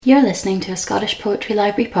You're listening to a Scottish Poetry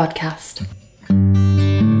Library podcast.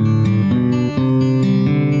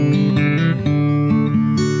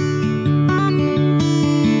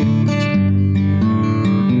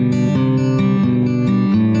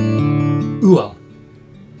 Ual,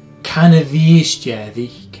 canna víiste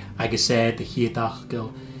vich agus de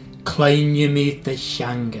chiadachgil, clynne meath the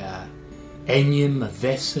shanga, enyim a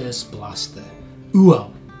vesas blaste.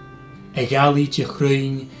 Ual, gali de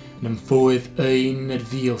chruin, nam foedd ein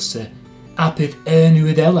vielse, apith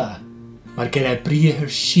uid ella, maar ger brieher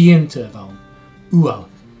shiente van. Ual,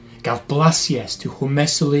 gaf blasies to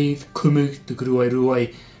homeseleef cumug de groei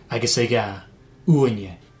roi, agus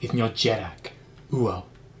uanje, if not jerak. Ual.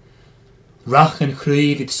 Rach en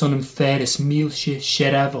chreef it sonum feris mielsje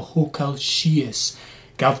sherav a hokal shies,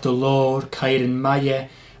 gaf de lor kairen maie,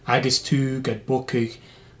 agus tu gad bokug,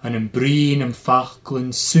 an een brien en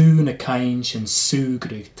fachglen soon a kainch en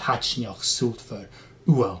sugrig tachneach sultver.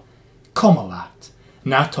 Ual, kom a laat,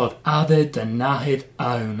 na tot avid en nahid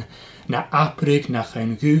aun, na aprig nach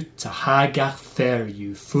een gut te hagach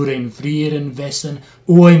ferju, voor een vrieren wessen,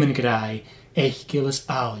 oimen grij, echgilles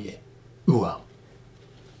alje. Ual.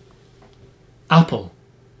 Apple,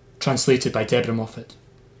 translated by Deborah Moffat.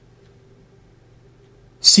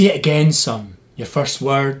 Say it again, son, your first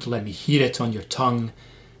word, let me hear it on your tongue,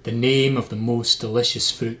 the name of the most delicious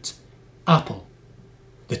fruit. Apple,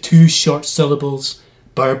 the two short syllables,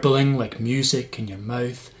 burbling like music in your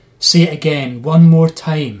mouth. Say it again, one more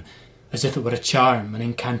time, as if it were a charm, an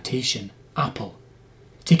incantation. Apple.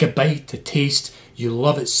 Take a bite to taste, you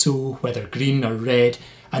love it so, whether green or red,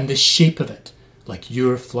 and the shape of it, like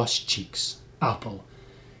your flushed cheeks. Apple.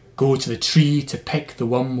 Go to the tree to pick the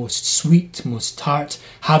one most sweet, most tart.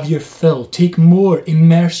 Have your fill, take more,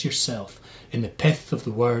 immerse yourself in the pith of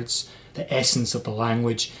the words, the essence of the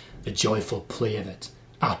language, the joyful play of it.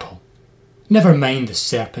 Apple. Never mind the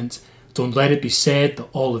serpent. Don't let it be said that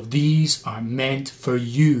all of these are meant for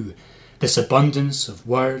you. This abundance of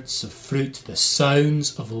words, of fruit, the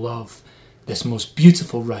sounds of love, this most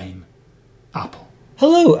beautiful rhyme. Apple.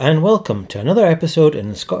 Hello and welcome to another episode in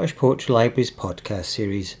the Scottish Poetry Library's podcast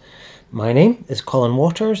series. My name is Colin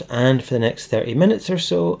Waters and for the next 30 minutes or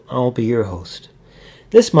so I'll be your host.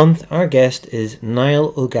 This month our guest is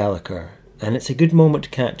Niall O'Gallagher, and it's a good moment to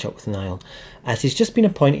catch up with Niall as he's just been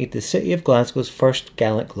appointed the City of Glasgow's first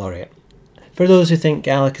Gaelic laureate. For those who think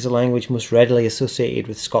Gaelic is a language most readily associated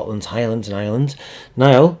with Scotland's Highlands and Islands,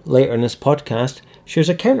 Niall, later in this podcast, shares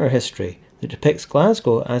a counter-history that depicts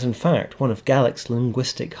Glasgow as in fact one of Gaelic's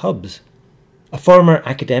linguistic hubs. A former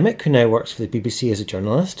academic who now works for the BBC as a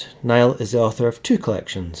journalist, Niall is the author of two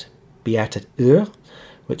collections, Beatha Ùr,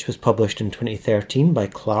 which was published in 2013 by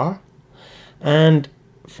Clàr, and,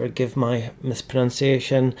 forgive my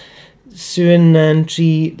mispronunciation, Suain and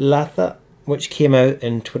Trì Latha, which came out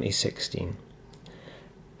in 2016.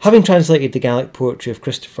 Having translated the Gaelic poetry of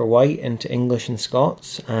Christopher White into English and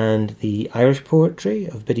Scots, and the Irish poetry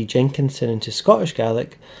of Biddy Jenkinson into Scottish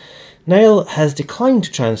Gaelic, Niall has declined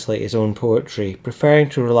to translate his own poetry, preferring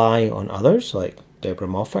to rely on others, like Deborah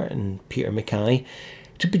Moffat and Peter Mackay,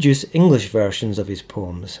 to produce English versions of his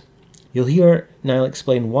poems. You'll hear Niall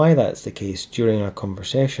explain why that's the case during our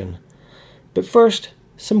conversation. But first,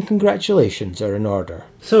 some congratulations are in order.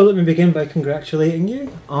 So let me begin by congratulating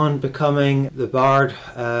you on becoming the Bàrd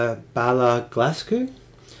Baile Ghlaschu.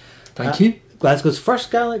 Thank you. Glasgow's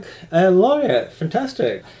first Gaelic laureate.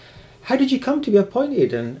 Fantastic. How did you come to be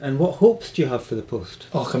appointed and what hopes do you have for the post?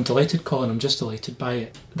 Oh, I'm delighted, Colin. I'm just delighted by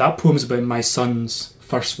it. That poem's about my son's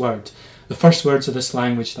first word. The first words of this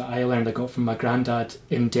language that I learned I got from my granddad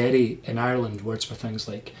in Derry in Ireland. Words were things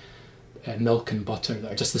like milk and butter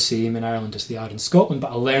that are just the same in Ireland as they are in Scotland,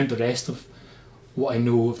 but I learned the rest of what I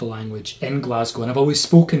know of the language in Glasgow, and I've always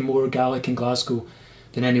spoken more Gaelic in Glasgow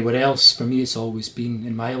than anywhere else. For me, it's always been,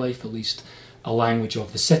 in my life at least, a language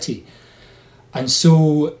of the city. And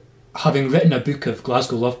so, having written a book of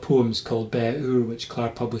Glasgow love poems called Beatha Ùr, which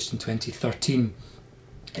Clàr published in 2013,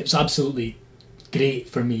 it was absolutely great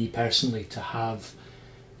for me personally to have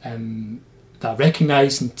that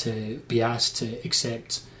recognised and to be asked to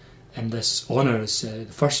accept this honour as the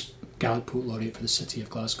first Gaelic Poet Laureate for the City of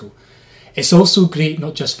Glasgow. It's also great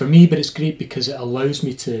not just for me, but it's great because it allows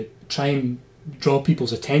me to try and draw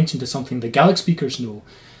people's attention to something the Gaelic speakers know,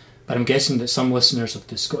 but I'm guessing that some listeners of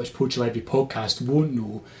the Scottish Poetry Library podcast won't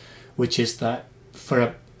know, which is that for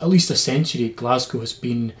at least a century Glasgow has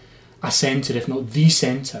been a centre, if not the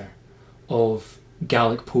centre, of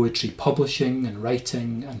Gaelic poetry publishing and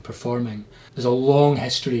writing and performing. There's a long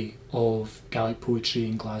history of Gaelic poetry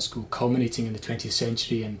in Glasgow, culminating in the 20th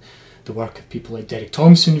century and the work of people like Derek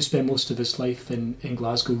Thompson, who spent most of his life in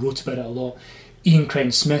Glasgow, wrote about it a lot. Ian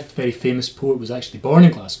Crichton Smith, very famous poet, was actually born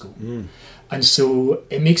in Glasgow. And so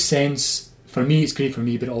it makes sense. For me, it's great for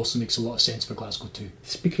me, but it also makes a lot of sense for Glasgow too.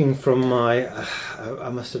 Speaking from my, I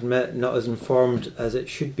must admit, not as informed as it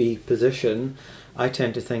should be position, I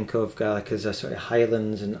tend to think of Gaelic as a sort of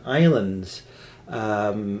Highlands and Islands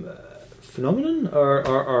phenomenon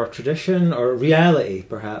or tradition or reality,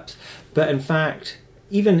 perhaps. But in fact,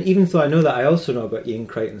 even though I know that, I also know about Ian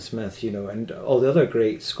Crichton Smith, and all the other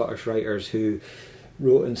great Scottish writers who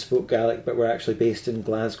wrote and spoke Gaelic but were actually based in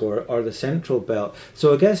Glasgow or the Central Belt.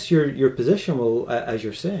 So I guess your position will, as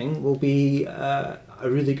you're saying, will be a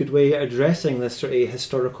really good way at addressing this sort of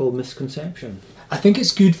historical misconception. I think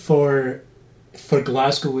it's good for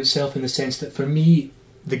Glasgow itself, in the sense that for me,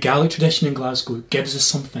 the Gaelic tradition in Glasgow gives us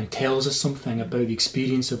something, tells us something about the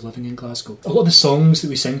experience of living in Glasgow. A lot of the songs that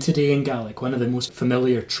we sing today in Gaelic, one of the most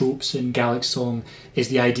familiar tropes in Gaelic song is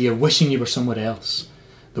the idea of wishing you were somewhere else.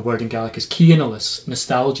 The word in Gaelic is cianalas,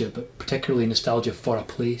 nostalgia, but particularly nostalgia for a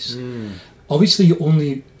place. Obviously, you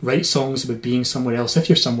only write songs about being somewhere else if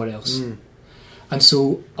you're somewhere else. And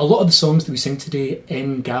so a lot of the songs that we sing today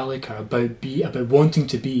in Gaelic are about wanting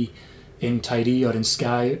to be in Tiree or in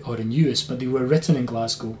Skye or in Uis, but they were written in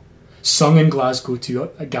Glasgow, sung in Glasgow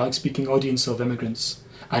to a Gaelic-speaking audience of immigrants,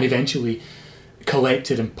 and eventually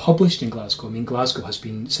collected and published in Glasgow. I mean, Glasgow has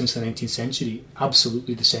been, since the 19th century,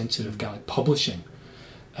 absolutely the centre of Gaelic publishing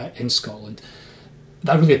in Scotland.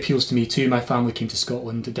 That really appeals to me too. My family came to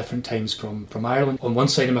Scotland at different times from Ireland. On one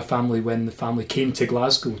side of my family, when the family came to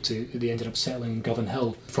Glasgow, they ended up settling in Govan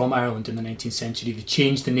Hill from Ireland in the 19th century. They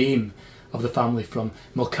changed the name of the family from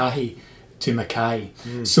Mulcahy to Mackay.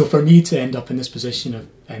 So for me to end up in this position of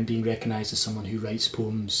being recognised as someone who writes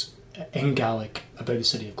poems in Gaelic about the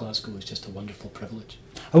city of Glasgow is just a wonderful privilege.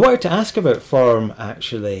 I wanted to ask about form,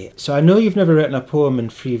 actually. So I know you've never written a poem in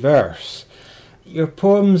free verse. Your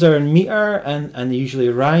poems are in metre and they usually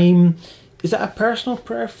rhyme. Is that a personal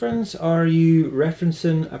preference, or are you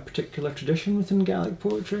referencing a particular tradition within Gaelic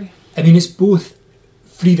poetry? I mean, it's both.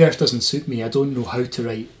 Free verse doesn't suit me. I don't know how to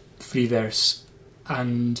write free verse,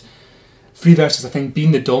 and free verse is, I think,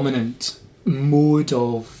 been the dominant mode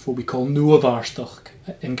of what we call nuavarstach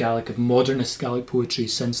in Gaelic, of modernist Gaelic poetry,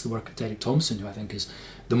 since the work of Derek Thompson, who I think is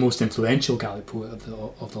the most influential Gaelic poet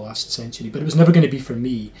of the last century. But it was never going to be for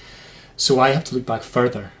me. So I have to look back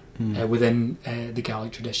further within the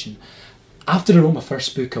Gaelic tradition. After I wrote my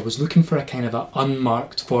first book, I was looking for a kind of an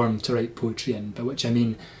unmarked form to write poetry in, by which I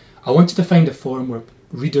mean I wanted to find a form where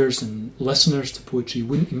readers and listeners to poetry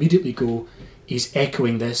wouldn't immediately go, he's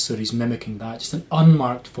echoing this or he's mimicking that, just an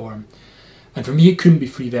unmarked form. And for me, it couldn't be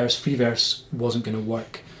free verse. Free verse wasn't going to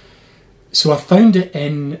work. So I found it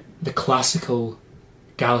in the classical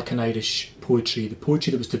Gaelic and Irish poetry, the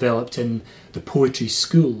poetry that was developed in the poetry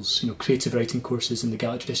schools. Creative writing courses in the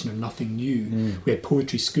Gaelic tradition are nothing new. We had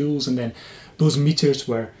poetry schools, and then those metres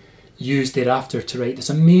were used thereafter to write this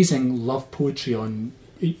amazing love poetry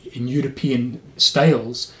in European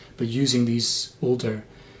styles, but using these older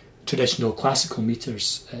traditional classical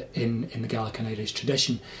metres in the Gaelic and Irish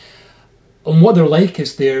tradition. And what they're like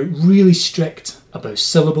is they're really strict about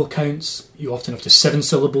syllable counts. You often have 7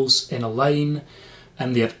 syllables in a line,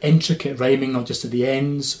 and they have intricate rhyming, not just at the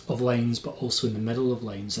ends of lines, but also in the middle of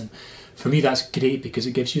lines. And for me, that's great, because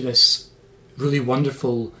it gives you this really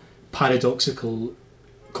wonderful, paradoxical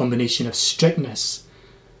combination of strictness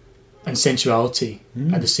and sensuality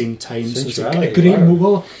at the same time. So it's a great.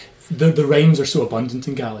 Well, the rhymes are so abundant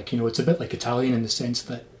in Gaelic. It's a bit like Italian in the sense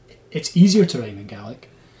that it's easier to rhyme in Gaelic.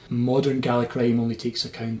 Modern Gaelic rhyme only takes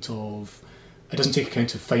account of. It doesn't take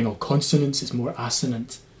account of final consonants. It's more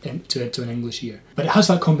assonant to an English ear. But it has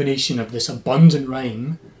that combination of this abundant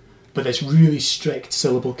rhyme, but this really strict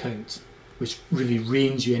syllable count, which really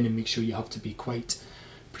reins you in and makes sure you have to be quite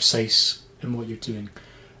precise in what you're doing.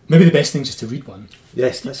 Maybe the best thing is just to read one.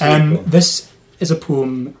 Yes, that's This is a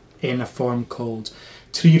poem in a form called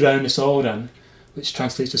Trì Latha, which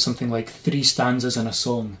translates to something like 3 stanzas in a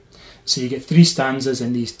song. So you get 3 stanzas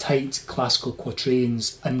in these tight classical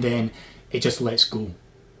quatrains, and then it just lets go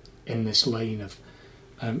in this line of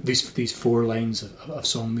these 4 lines of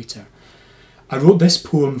song metre. I wrote this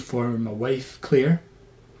poem for my wife, Clàr,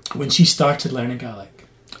 when she started learning Gaelic.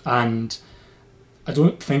 And I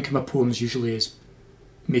don't think of my poems usually as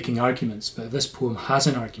making arguments, but this poem has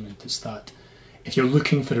an argument. It's that if you're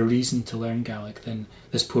looking for a reason to learn Gaelic, then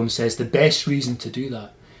this poem says the best reason to do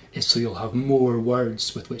that is so you'll have more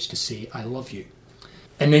words with which to say I love you.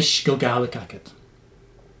 Anish go Gaelic acet.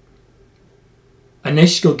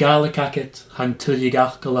 Anish go Gaelic acet han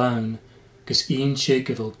tilligach galaun, gus eentje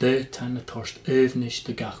gevil deut han a torst öfnish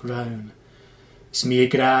de gach raun. Smee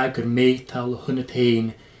graag meetal hunnet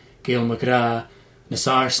heen, Gael my gra, na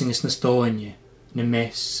sarsing is na stóinne, na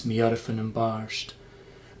mes mi arfan an barst.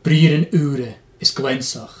 Brír an ure is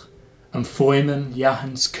glensach, am foimen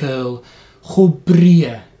jahans curl, cho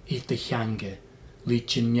bria eith de change,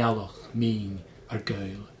 líchin njaloch mín ar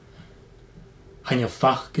gael. Hain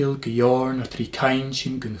fachgil georn ar trí cain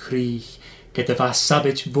sin gun chrích, get a vas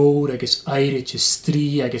sabit vor agus eirit is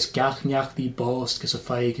strí agus gachneach di bost gus a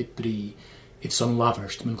feigit brí, it's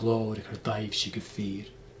unlaverst man glór ag her dive she could fear.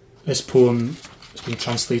 This poem has been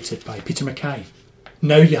translated by Peter Mackay.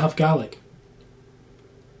 Now you have Gaelic.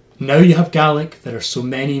 Now you have Gaelic, there are so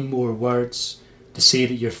many more words to say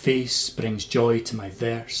that your face brings joy to my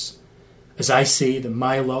verse. As I say that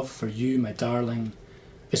my love for you, my darling,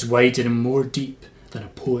 is wider and more deep than a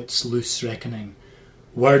poet's loose reckoning.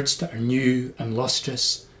 Words that are new and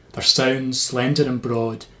lustrous, their sounds slender and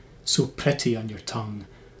broad, so pretty on your tongue,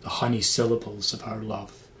 the honey syllables of our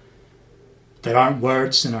love. There aren't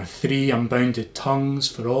words in our three unbounded tongues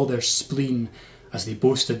for all their spleen as they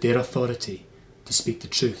boasted their authority to speak the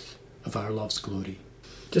truth of our love's glory.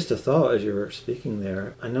 Just a thought as you were speaking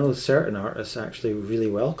there, I know certain artists actually really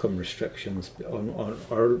welcome restrictions on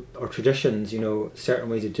or traditions, certain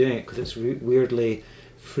ways of doing it, because it's weirdly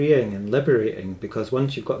freeing and liberating, because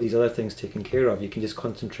once you've got these other things taken care of, you can just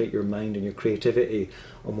concentrate your mind and your creativity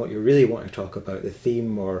on what you really want to talk about, the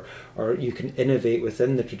theme, or you can innovate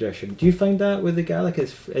within the tradition. Do you find that with the Gaelic?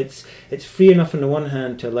 It's free enough on the one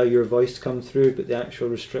hand to allow your voice to come through, but the actual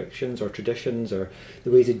restrictions or traditions or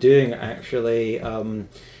the ways of doing it actually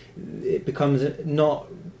it becomes not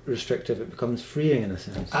restrictive, it becomes freeing in a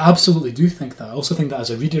sense. I absolutely do think that. I also think that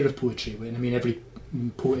as a reader of poetry, every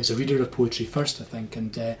poet is a reader of poetry first, I think,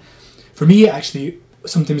 and for me it actually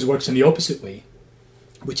sometimes works in the opposite way,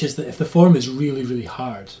 which is that if the form is really, really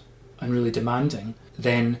hard and really demanding,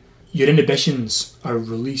 then your inhibitions are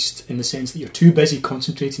released in the sense that you're too busy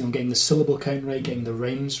concentrating on getting the syllable count right, getting the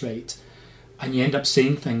rhymes right, and you end up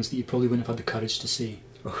saying things that you probably wouldn't have had the courage to say.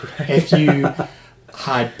 Right. If you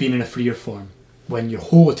had been in a freer form, when your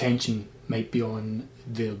whole attention might be on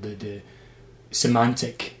the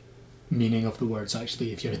semantic meaning of the words.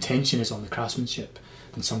 Actually, if your attention is on the craftsmanship,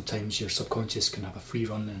 then sometimes your subconscious can have a free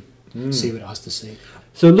run and say what it has to say.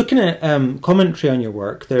 So looking at commentary on your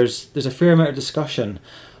work, there's a fair amount of discussion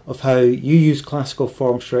of how you use classical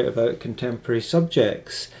forms to write about contemporary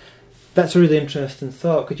subjects. That's a really interesting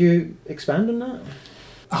thought. Could you expand on that?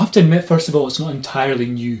 I have to admit, first of all, it's not entirely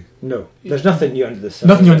new. No, there's nothing new under the sun.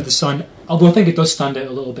 Nothing new under the sun, although I think it does stand out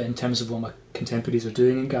a little bit in terms of what my contemporaries are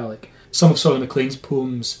doing in Gaelic. Some of Solomon MacLean's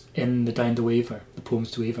poems in the Down the Waver, the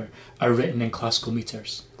poems to Waver, are written in classical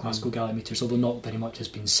metres, classical Gaelic metres, although not very much has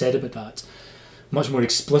been said about that. Much more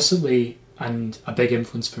explicitly, and a big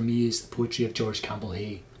influence for me, is the poetry of George Campbell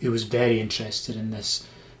Hay, who was very interested in this,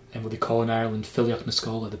 and what they call in Ireland, Filiach na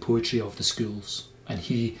Scola, the poetry of the schools. And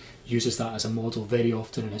he uses that as a model very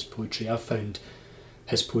often in his poetry. I've found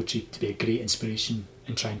his poetry to be a great inspiration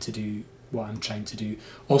in trying to do what I'm trying to do.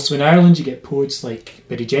 Also in Ireland you get poets like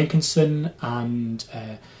Biddy Jenkinson and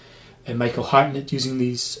Michael Hartnett using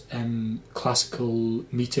these classical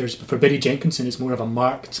metres, but for Biddy Jenkinson it's more of a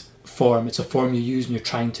marked form. It's a form you use when you're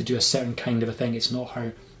trying to do a certain kind of a thing. It's not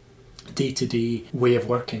her day-to-day way of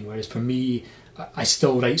working, whereas for me, I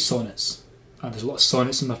still write sonnets. There's a lot of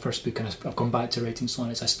sonnets in my first book, and I've gone back to writing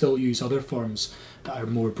sonnets. I still use other forms that are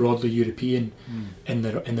more broadly European in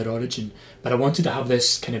their origin, but I wanted to have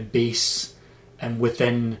this kind of base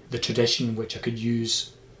within the tradition which I could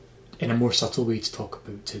use in a more subtle way to talk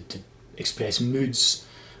about, to express moods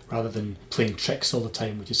rather than playing tricks all the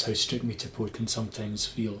time, which is how strict metre poet can sometimes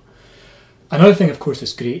feel. Another thing, of course,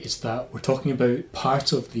 that's great is that we're talking about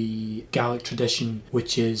part of the Gaelic tradition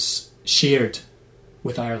which is shared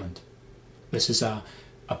with Ireland. This is a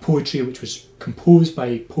poetry which was composed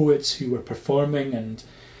by poets who were performing and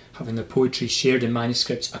having their poetry shared in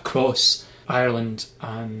manuscripts across Ireland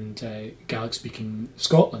and Gaelic-speaking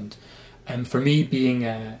Scotland. And for me, being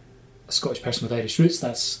a Scottish person with Irish roots,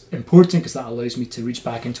 that's important because that allows me to reach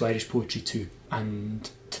back into Irish poetry too and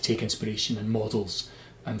to take inspiration and models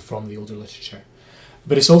from the older literature.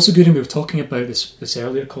 But it's also good, and we were talking about this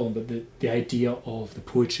earlier, Colin, but the idea of the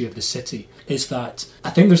poetry of the city is that I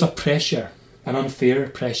think there's a pressure, an unfair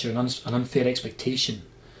pressure, an unfair expectation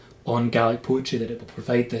on Gaelic poetry that it will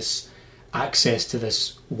provide this access to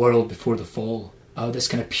this world before the fall, this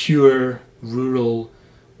kind of pure rural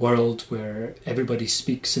world where everybody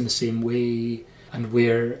speaks in the same way and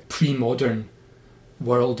where pre-modern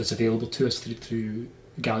world is available to us through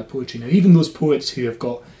Gaelic poetry. Now, even those poets who have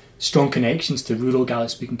got strong connections to rural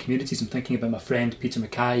Gaelic-speaking communities, I'm thinking about my friend Peter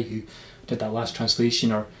Mackay, who did that last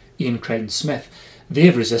translation, or Ian Crichton-Smith, they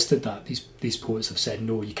have resisted that. These poets have said,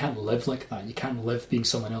 no, you can't live like that. You can't live being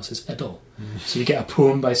someone else's idol. So you get a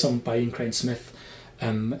poem by Ian Crane Smith. I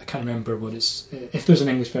can't remember what it's. If there's an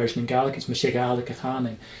English version in Gaelic, it's Mackay Gaelic a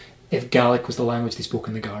Channing. If Gaelic was the language they spoke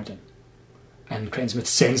in the garden, and Crane Smith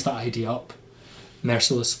sends that idea up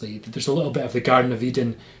mercilessly. There's a little bit of the Garden of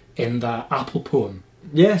Eden in that apple poem.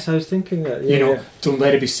 Yes, I was thinking that. Yeah, Don't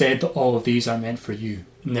let it be said that all of these are meant for you.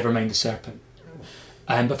 Never mind the serpent.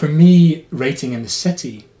 But for me, writing in the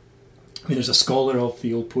city, there's a scholar of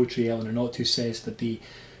the old poetry, Eleanor Knott, who says that the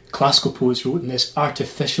classical poets wrote in this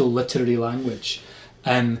artificial literary language.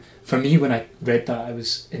 For me, when I read that, I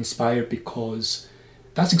was inspired because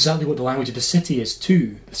that's exactly what the language of the city is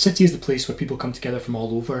too. The city is the place where people come together from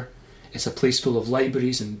all over. It's a place full of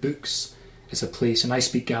libraries and books. It's a place, and I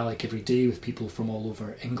speak Gaelic every day with people from all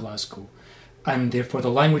over in Glasgow. And therefore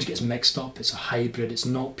the language gets mixed up. It's a hybrid. It's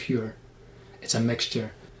not pure. It's a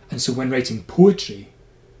mixture. And so when writing poetry,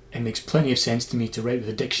 it makes plenty of sense to me to write with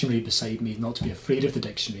a dictionary beside me, not to be afraid of the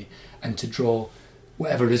dictionary, and to draw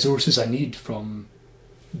whatever resources I need from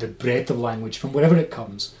the breadth of language, from wherever it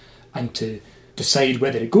comes, and to decide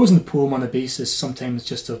whether it goes in the poem on a basis sometimes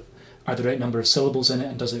just of are the right number of syllables in it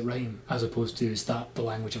and does it rhyme, as opposed to is that the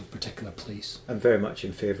language of a particular place. I'm very much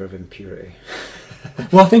in favour of impurity.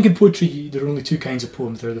 Well, I think in poetry there are only two kinds of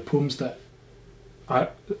poems. There are the poems that are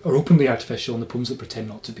openly artificial and the poems that pretend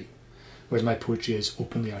not to be, whereas my poetry is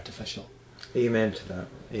openly artificial. Amen to that.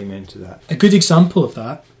 Amen to that. A good example of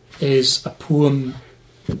that is a poem,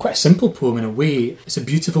 quite a simple poem in a way. It's a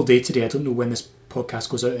beautiful day today. I don't know when this podcast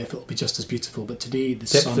goes out if it'll be just as beautiful, but today the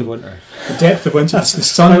depth sun... of winter. The depth of winter. The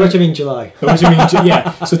sun... What do you mean July?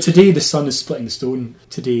 Yeah. So today the sun is splitting the stone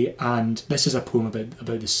today, and this is a poem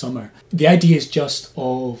about the summer. The idea is just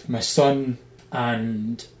of my son,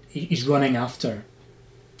 and he's running after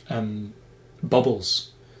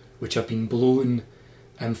bubbles which have been blown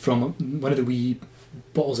from one of the wee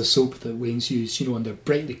bottles of soap that Wayne's used, and they're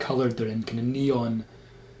brightly coloured, they're in kind of neon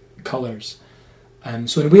colours.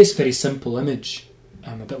 So in a way it's a very simple image,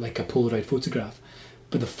 a bit like a Polaroid photograph.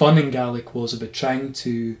 But the fun in Gaelic was about trying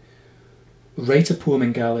to write a poem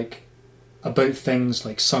in Gaelic about things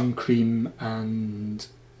like sun cream and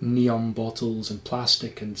neon bottles and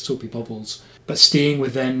plastic and soapy bubbles, but staying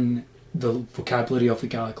within the vocabulary of the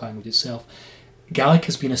Gaelic language itself. Gaelic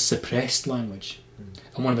has been a suppressed language,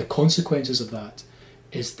 and one of the consequences of that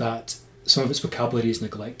is that some of its vocabulary is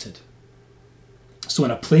neglected. So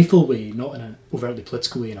in a playful way, not in an overtly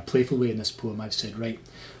political way, in a playful way in this poem, I've said, right,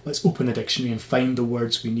 let's open the dictionary and find the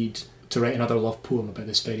words we need to write another love poem about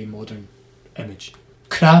this very modern image.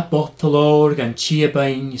 Crab bottle Ùr gan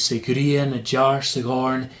chiabain se green a jar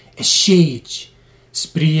sigorn a shage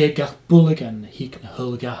sprie gach bulligan hik na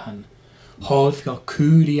hulgahan Hodd ga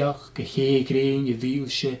cúriach ga hégrain y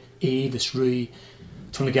vílse this rui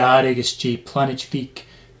tun garig is je planich vík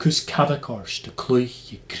cus cavacors de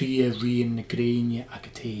cloich y cria rian na grain ag a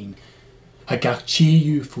tain. Ha gach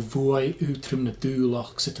chiu fu vuai utrum na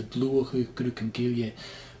dúlach sit a dlúchu grúk an gilje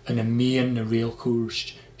an a mian na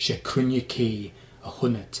railcourst se crunye kei a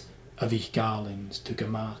hunnet a vich galins to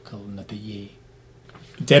gamakal na de ye.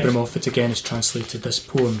 Deborah Moffat again has translated this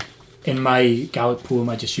poem. In my Gaelic poem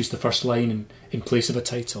I just used the first line in place of a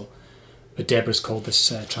title, but Deborah's called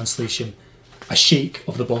this translation A Shake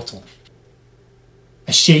of the Bottle.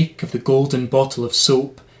 A shake of the golden bottle of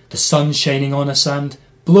soap, the sun shining on us, and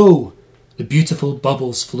blow, the beautiful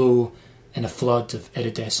bubbles flow in a flood of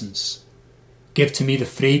iridescence. Give to me the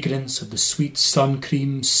fragrance of the sweet sun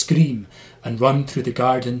cream, scream and run through the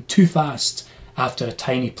garden too fast after a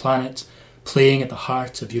tiny planet playing at the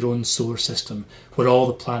heart of your own solar system, where all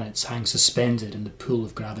the planets hang suspended in the pool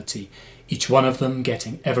of gravity, each one of them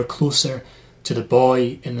getting ever closer to the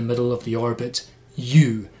boy in the middle of the orbit.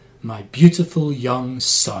 You, my beautiful young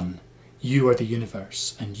sun, you are the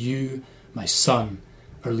universe, and you, my son,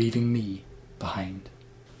 are leaving me behind.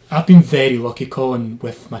 I've been very lucky, Colin,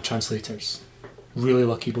 with my translators. Really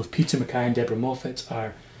lucky. Both Peter Mackay and Deborah Moffat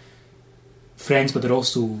are friends, but they're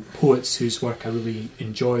also poets whose work I really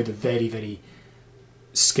enjoy. They're very, very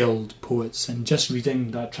skilled poets, and just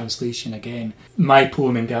reading that translation again, my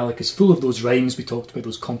poem in Gaelic is full of those rhymes we talked about,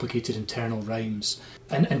 those complicated internal rhymes,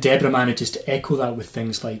 and Deborah manages to echo that with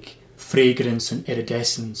things like fragrance and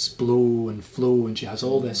iridescence, blow and flow, and she has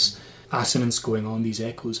all this assonance going on, these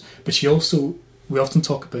echoes. But she also, we often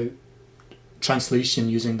talk about translation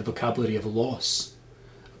using the vocabulary of loss.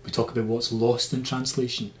 We talk about what's lost in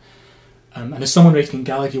translation. And as someone writing in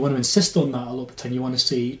Gaelic, you want to insist on that a lot of the time. You want to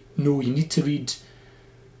say, no, you need to read,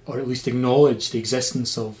 or at least acknowledge the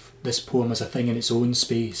existence of this poem as a thing in its own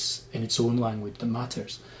space, in its own language that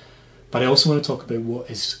matters. But I also want to talk about what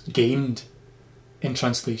is gained in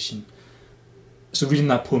translation. So reading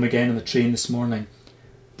that poem again on the train this morning,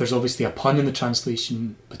 there's obviously a pun in the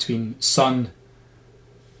translation between sun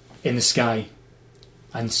in the sky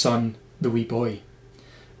and son, the wee boy.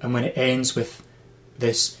 And when it ends with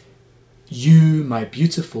this, you, my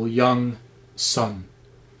beautiful young son,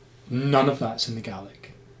 none of that's in the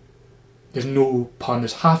Gaelic. There's no pun.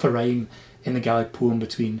 There's half a rhyme in the Gaelic poem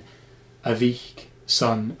between avich,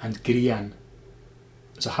 son, and grian.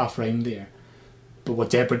 There's a half rhyme there. But what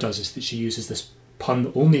Deborah does is that she uses this pun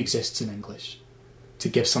that only exists in English to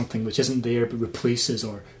give something which isn't there but replaces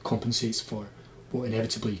or compensates for what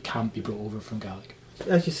inevitably can't be brought over from Gaelic.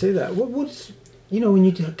 As you say that, what's, when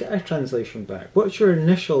you get a translation back, what's your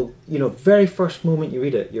initial, very first moment you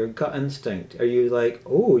read it, your gut instinct? Are you like,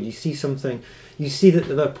 oh, you see something, you see that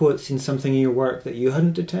the other poet's seen something in your work that you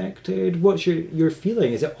hadn't detected? What's your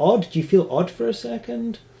feeling? Is it odd? Do you feel odd for a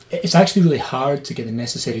second? It's actually really hard to get the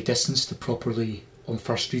necessary distance to properly, on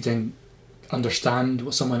first reading, understand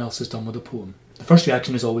what someone else has done with a poem. The first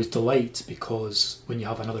reaction is always delight, because when you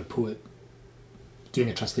have another poet doing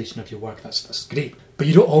a translation of your work, that's great. But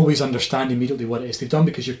you don't always understand immediately what it is they've done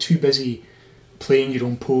because you're too busy playing your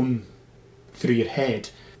own poem through your head.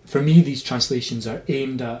 For me, these translations are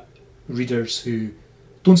aimed at readers who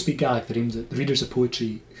don't speak Gaelic. They're aimed at the readers of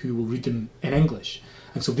poetry who will read them in English.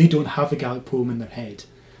 And so they don't have the Gaelic poem in their head.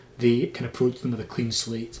 They can approach them with a clean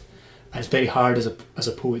slate. And it's very hard as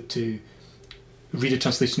a poet to read a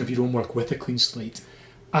translation of your own work with a clean slate.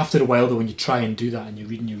 After a while, though, when you try and do that and you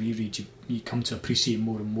read and you reread, you come to appreciate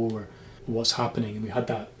more and more what's happening. And we had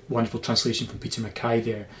that wonderful translation from Peter Mackay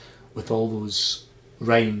there with all those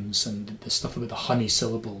rhymes and the stuff about the honey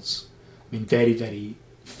syllables. I mean, very, very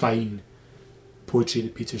fine poetry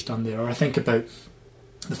that Peter's done there. Or I think about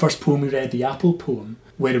the first poem we read, the Apple poem,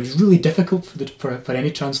 where it was really difficult for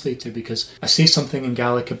any translator, because I say something in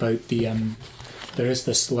Gaelic about there is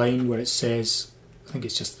this line where it says, I think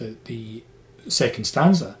it's just the second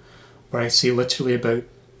stanza, where I say literally about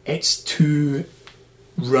it's two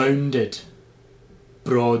rounded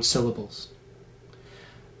broad syllables.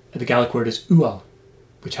 The Gaelic word is ual,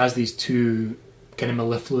 which has these two kind of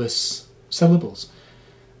mellifluous syllables.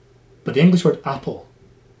 But the English word apple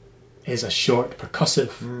is a short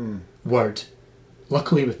percussive word,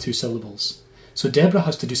 luckily with two syllables. So Deborah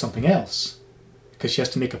has to do something else, because she has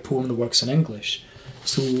to make a poem that works in English.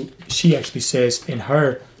 So she actually says in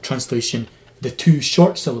her translation the two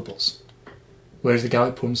short syllables, whereas the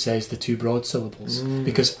Gaelic poem says the two broad syllables,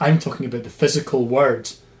 because I'm talking about the physical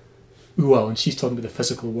word ual and she's talking about the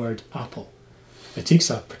physical word apple. It takes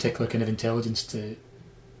a particular kind of intelligence to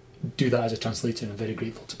do that as a translator, and I'm very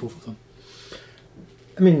grateful to both of them.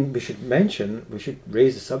 I mean, we should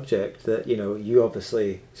raise the subject that, you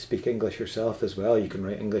obviously speak English yourself as well, you can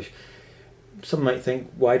write English. Some might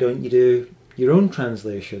think, why don't you do your own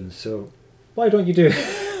translations? So why don't you do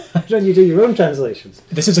your own translations?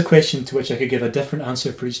 This is a question to which I could give a different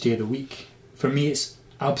answer for each day of the week. For me, it's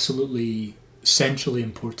absolutely centrally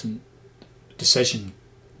important decision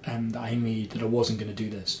that I made that I wasn't going to do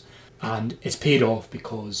this. And it's paid off,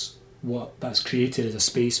 because what that's created is a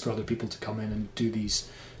space for other people to come in and do these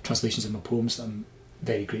translations of my poems that I'm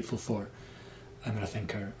very grateful for, and that I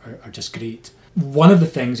think are just great. One of the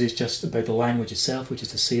things is just about the language itself, which is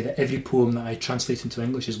to say that every poem that I translate into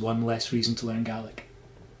English is one less reason to learn Gaelic.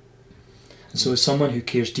 And so as someone who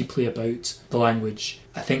cares deeply about the language,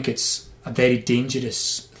 I think it's a very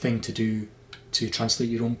dangerous thing to do, to translate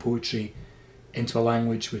your own poetry into a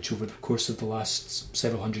language which over the course of the last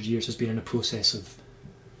several hundred years has been in a process of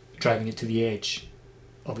driving it to the edge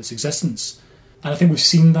of its existence. And I think we've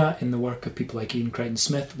seen that in the work of people like Ian Crichton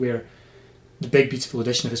Smith, where the big beautiful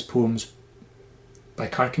edition of his poems by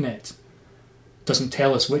Carcanet doesn't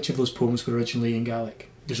tell us which of those poems were originally in Gaelic.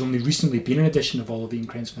 There's only recently been an edition of all of Ian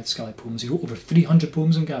Crichton Smith's Gaelic poems. He wrote over 300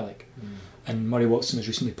 poems in Gaelic, and Murray Watson has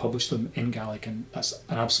recently published them in Gaelic, and that's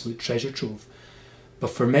an absolute treasure trove.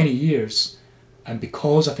 But for many years, and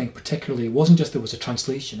because I think particularly it wasn't just there was a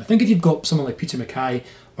translation. I think if you've got someone like Peter Mackay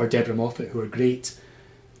or Deborah Moffat who are great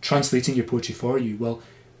translating your poetry for you, well,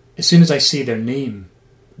 as soon as I say their name,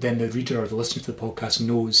 then the reader or the listener to the podcast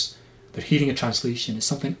knows they're hearing a translation. It's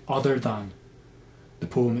something other than the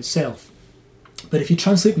poem itself. But if you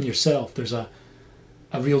translate them yourself, there's a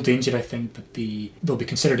real danger, I think, that they'll be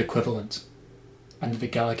considered equivalent and that the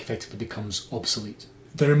Gaelic effectively becomes obsolete.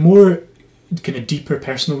 There are more kind of deeper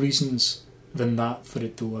personal reasons than that for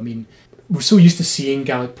it, though. I mean, we're so used to seeing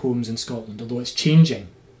Gaelic poems in Scotland, although it's changing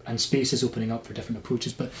and space is opening up for different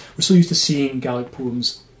approaches, but we're so used to seeing Gaelic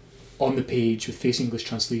poems on the page with face English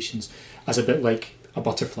translations as a bit like a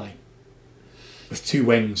butterfly with two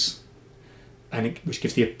wings, and which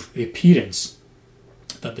gives the appearance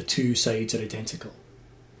that the two sides are identical,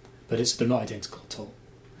 but they're not identical at all.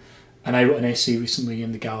 And I wrote an essay recently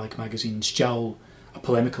in the Gaelic magazine Sjaal, a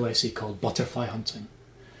polemical essay called Butterfly Hunting,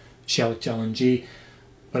 Sjaal Jallanji,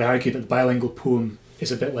 where I argue that the bilingual poem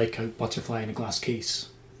is a bit like a butterfly in a glass case.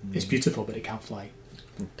 It's beautiful, but it can't fly.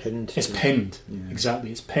 Pinned. It's pinned,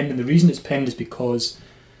 exactly. It's pinned, and the reason it's pinned is because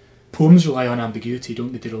poems rely on ambiguity,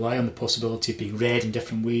 don't they? They rely on the possibility of being read in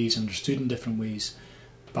different ways, understood in different ways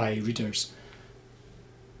by readers.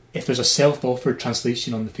 If there's a self-offered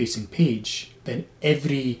translation on the facing page, then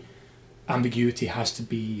every ambiguity has to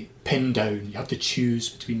be pinned down. You have to choose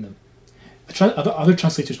between them. Other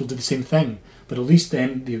translators will do the same thing, but at least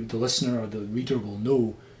then the listener or the reader will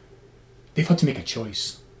know they've had to make a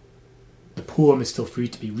choice. The poem is still free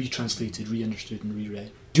to be retranslated, re-understood and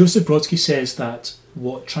reread. Joseph Brodsky says that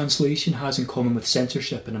what translation has in common with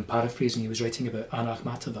censorship, and I'm paraphrasing, he was writing about Anna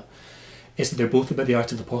Akhmatova, is that they're both about the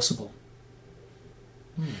art of the possible.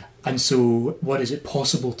 And so what is it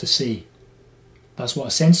possible to say? That's what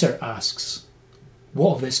a censor asks.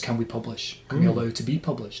 What of this can we publish? Can we allow to be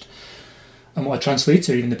published? And what a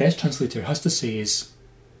translator, even the best translator, has to say is,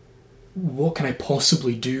 what can I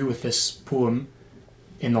possibly do with this poem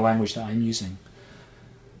in the language that I'm using?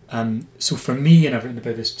 So for me, and I've written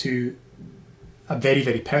about this too, a very,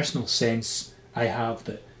 very personal sense I have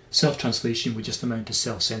that self-translation would just amount to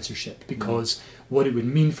self-censorship, because what it would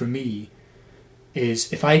mean for me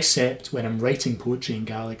is if I accept when I'm writing poetry in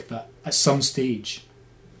Gaelic that at some stage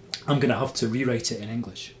I'm going to have to rewrite it in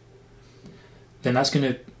English, then that's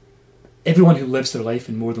going to... Everyone who lives their life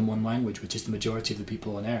in more than one language, which is the majority of the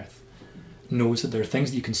people on earth, knows that there are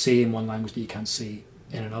things that you can say in one language that you can't say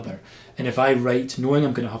in another. And if I write knowing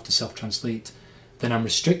I'm going to have to self-translate, then I'm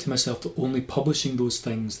restricting myself to only publishing those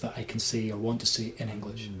things that I can say or want to say in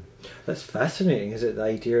English. That's fascinating, is it? The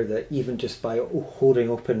idea that even just by holding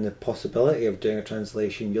open the possibility of doing a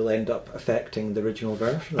translation, you'll end up affecting the original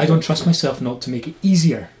version. I don't trust myself not to make it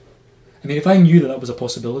easier. I mean, if I knew that was a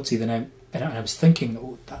possibility, then I was thinking,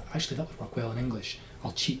 that would work well in English,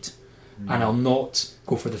 I'll cheat. And I'll not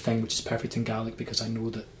go for the thing which is perfect in Gaelic, because I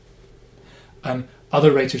know that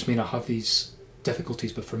other writers may not have these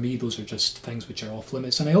difficulties, but for me those are just things which are off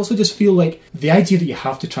limits. And I also just feel like the idea that you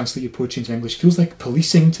have to translate your poetry into English feels like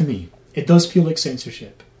policing to me. It does feel like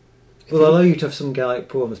censorship. Will allow you to have some Gaelic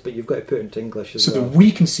poems, but you've got to put it into English as well. So that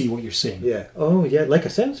we can see what you're saying. Yeah. Oh, yeah, like a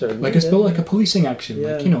censor. Like it's like a policing action,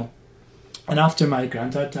 Yeah. like, you know. And after my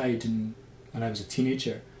granddad died when I was a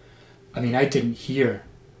teenager, I mean, I didn't hear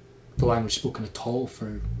the language spoken at all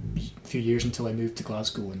for a few years until I moved to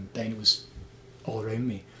Glasgow, and then it was all around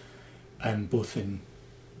me, both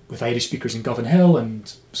with Irish speakers in Govan Hill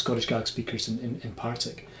and Scottish Gaelic speakers in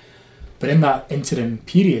Partick. But in that interim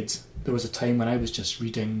period, there was a time when I was just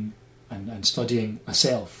reading and studying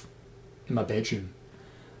myself in my bedroom.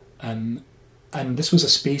 And this was a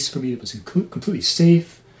space for me that was completely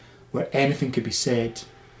safe, where anything could be said,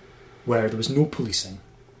 where there was no policing.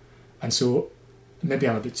 And so maybe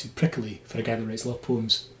I'm a bit too prickly for a guy that writes love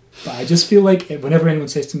poems, but I just feel like whenever anyone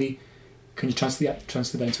says to me, can you translate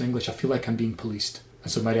that into English, I feel like I'm being policed.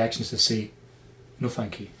 And so my reaction is to say, no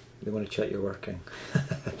thank you. They want to check you're working.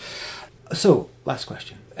 So, last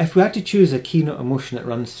question. If we had to choose a keynote emotion that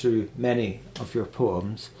runs through many of your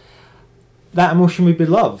poems, that emotion would be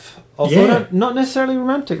love. Although not necessarily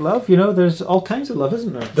romantic love, you know, there's all kinds of love,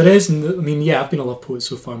 isn't there? There is, and I mean, I've been a love poet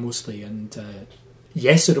so far mostly, and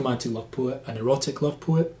yes, a romantic love poet, an erotic love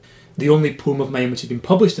poet. The only poem of mine which has been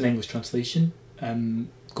published in English translation,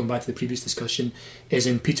 going back to the previous discussion, is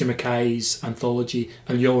in Peter Mackay's anthology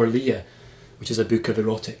Niall O'Gallagher, which is a book of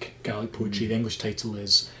erotic Gaelic poetry. The English title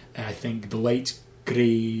is, I think, the light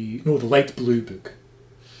blue book.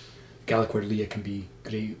 Gaelic word Leah can be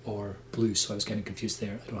grey or blue, so I was getting confused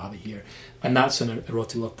there. I don't have it here. And that's an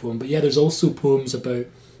erotic love poem. But yeah, there's also poems about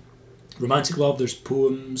romantic love. There's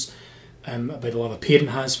poems about the love a parent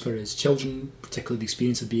has for his children, particularly the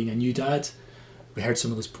experience of being a new dad. We heard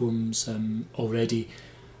some of those poems already.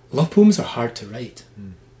 Love poems are hard to write.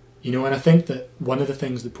 You know, and I think that one of the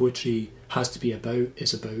things that poetry has to be about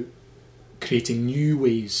is about creating new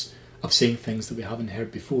ways of saying things that we haven't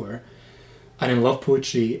heard before. And in love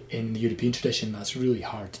poetry, in the European tradition, that's really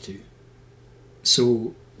hard to do.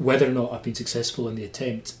 So whether or not I've been successful in the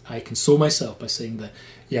attempt, I console myself by saying that,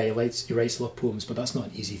 yeah, he writes love poems, but that's not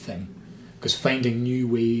an easy thing. Because finding new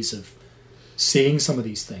ways of saying some of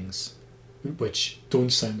these things, which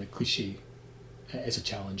don't sound like cliche, is a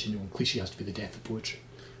challenge. You know, and cliche has to be the death of poetry.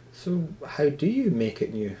 So how do you make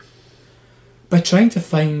it new? By trying to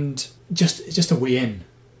find just a way in.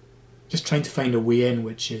 Just trying to find a way in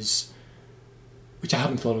which I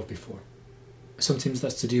haven't thought of before. Sometimes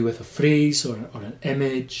that's to do with a phrase or an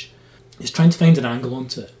image. It's trying to find an angle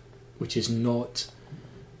onto it, which is not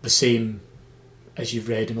the same as you've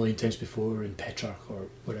read a million times before in Petrarch or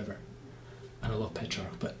whatever. And I love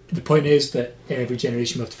Petrarch. But the point is that in every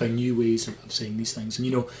generation we have to find new ways of saying these things.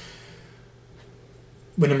 And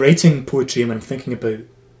when I'm writing poetry and when I'm thinking about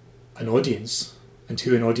an audience and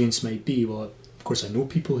who an audience might be, well, of course I know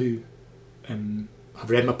people who have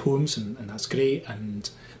read my poems, and that's great.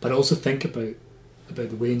 But I also think about the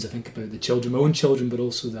Waynes. I think about the children, my own children, but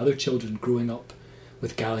also the other children growing up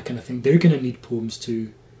with Gaelic, and I think they're going to need poems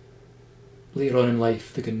too. Later on in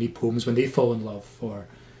life, they're going to need poems when they fall in love, or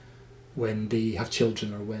when they have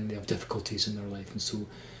children, or when they have difficulties in their life. And so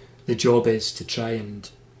the job is to try and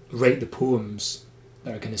write the poems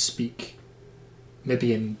that are going to speak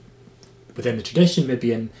maybe within the tradition,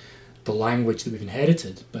 maybe in the language that we've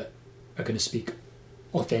inherited, but are going to speak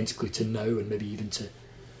authentically to now, and maybe even to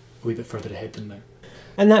a wee bit further ahead than now.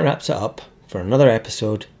 And that wraps it up for another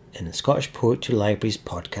episode in the Scottish Poetry Library's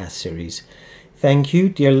podcast series. Thank you,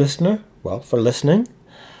 dear listener, for listening.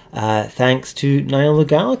 Thanks to Niall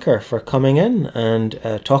O'Gallagher for coming in and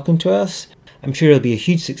talking to us. I'm sure it'll be a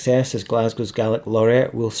huge success as Glasgow's Gaelic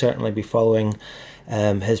laureate. We'll certainly be following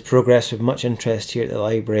his progress with much interest here at the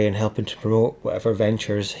library and helping to promote whatever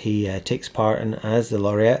ventures he takes part in as the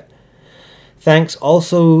laureate. Thanks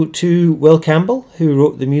also to Will Campbell, who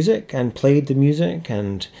wrote the music and played the music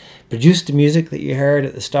and produced the music that you heard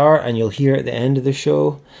at the start and you'll hear at the end of the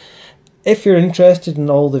show. If you're interested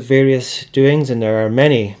in all the various doings, and there are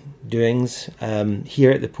many doings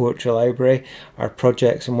here at the Poetry Library, our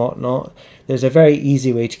projects and whatnot, there's a very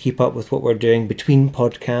easy way to keep up with what we're doing between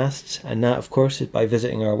podcasts, and that of course is by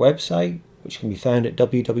visiting our website, which can be found at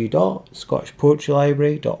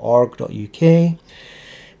www.scottishpoetrylibrary.org.uk.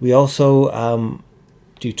 We also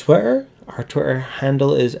do Twitter. Our Twitter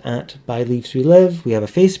handle is @ByLeavesWeLive. We have a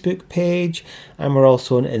Facebook page, and we're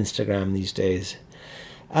also on Instagram these days.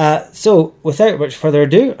 So, without much further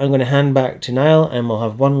ado, I'm going to hand back to Niall, and we'll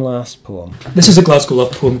have one last poem. This is a Glasgow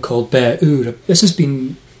love poem called Beatha Ùr. This has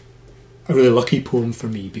been a really lucky poem for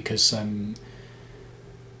me because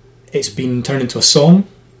it's been turned into a song,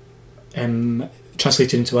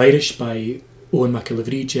 translated into Irish by Owen Mackay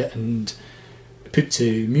and put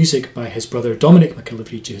to music by his brother Dominic Mackay,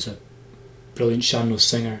 who's a brilliant sean-nós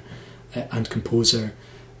singer and composer.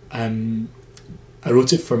 I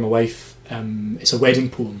wrote it for my wife. It's a wedding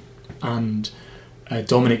poem, and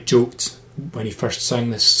Dominic joked when he first sang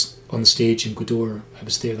this on the stage in Gladore. I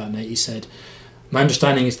was there that night. He said, "My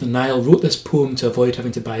understanding is that Niall wrote this poem to avoid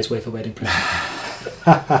having to buy his wife a wedding present,"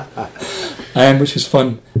 which was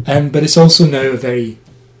fun. But it's also now a very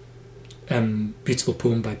beautiful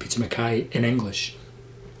poem by Peter Mackay in English.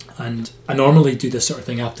 And I normally do this sort of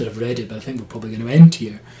thing after I've read it, but I think we're probably going to end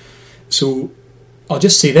here. So I'll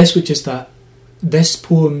just say this, which is that this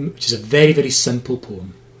poem, which is a very, very simple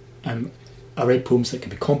poem, I write poems that can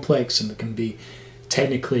be complex and that can be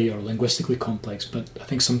technically or linguistically complex, but I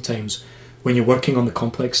think sometimes when you're working on the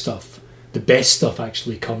complex stuff, the best stuff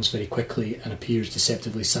actually comes very quickly and appears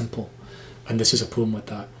deceptively simple. And this is a poem like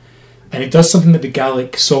that. And it does something that the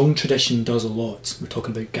Gaelic song tradition does a lot. We were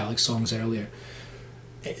talking about Gaelic songs earlier.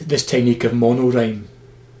 This technique of monorhyme,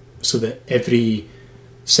 so that every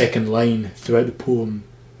second line throughout the poem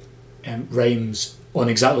rhymes on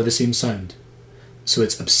exactly the same sound. So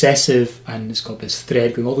it's obsessive, and it's got this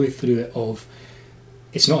thread going all the way through it of,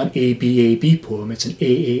 it's not an A-B-A-B poem, it's an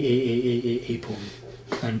A-A-A-A-A-A poem,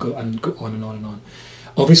 and go on and on and on.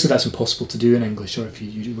 Obviously that's impossible to do in English, or if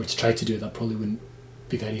you were to try to do it, that probably wouldn't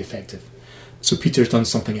be very effective. So Peter's done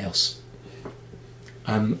something else,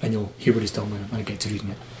 and you'll hear what he's done when I get to reading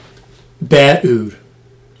it. Beatha Ùr.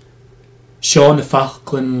 Sean na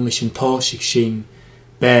Falkland leis an táisig sin,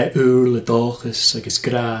 Beatha Ùr le dáchas agus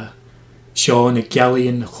gra, Sean na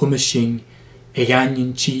Gallion na chumas sin,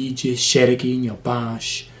 Eganyan tíide sherigin o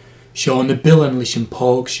báis, Sean na Billan leis an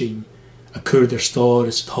pág sin, a cur star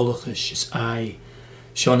is tollachas is ai,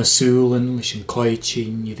 Sean na Súlan leis an coid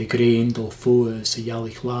sin, I the grain dul fuas a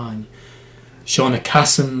Yalich láin, Sean na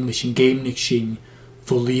Cassan leis an gaimnig sin,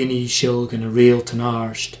 Fo líoní silgan a réal tan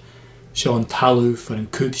arst, Sean talú for an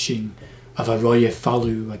cúd sin, a bha roie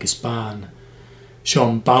fallú agus bán,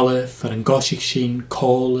 Sean balle for an gosig sin,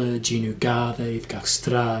 Cála ginu gada iad gach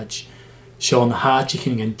stráid, Sean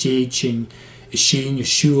háitichin an déid sin, is sin a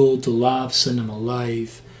siúl do lábsan am a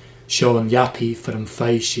laiv, Sean yapi for an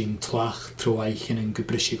fais sin, tlach troaichin an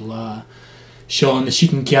gubrisig lá, Sean na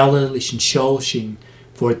sican gala leis an siol sin,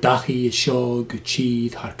 for dachi a seo go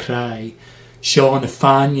tíd har crai, Sean a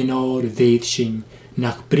fanyan or a bhéid sin,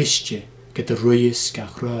 nach briste get the ruyas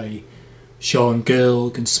gach rai, Sean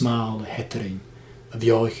gilg and small a hettering, a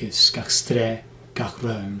bheochas gach stre, gach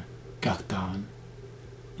rown, gach dan.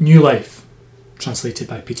 New Life, translated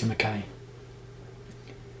by Peter Mackay.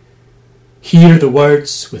 Here are the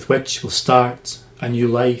words with which we'll start a new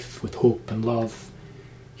life with hope and love.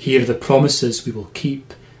 Here are the promises we will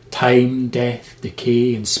keep, time, death,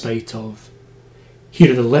 decay in spite of.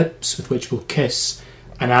 Here are the lips with which we'll kiss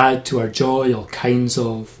and add to our joy all kinds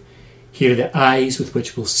of. Here are the eyes with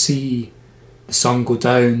which we'll see the sun go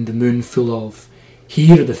down, the moon full of.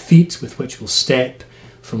 Here are the feet with which we'll step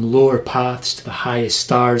from lower paths to the highest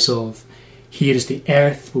stars of. Here is the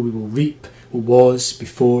earth where we will reap what was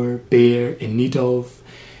before bare in need of.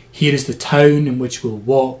 Here is the town in which we'll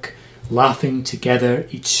walk, laughing together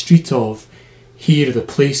each street of. Here are the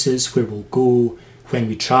places where we'll go when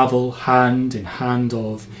we travel hand in hand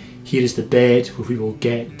of. Here is the bed where we will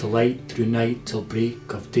get delight through night till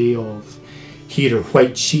break of day of. Here are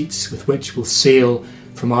white sheets with which we'll sail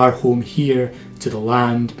from our home here to the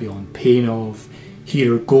land beyond pain of.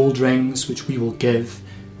 Here are gold rings which we will give,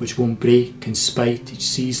 which won't break in spite each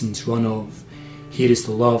season's run of. Here is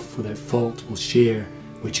the love without fault we'll share,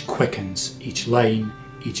 which quickens each line,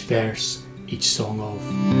 each verse, each song of.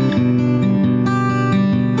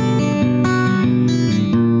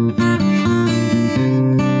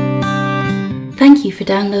 Thank you for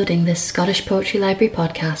downloading this Scottish Poetry Library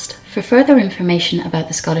podcast. For further information about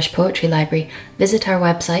the Scottish Poetry Library, visit our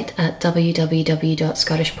website at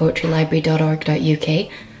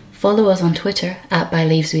www.scottishpoetrylibrary.org.uk, follow us on Twitter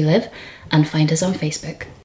 @ByLeavesWeLive, and find us on Facebook.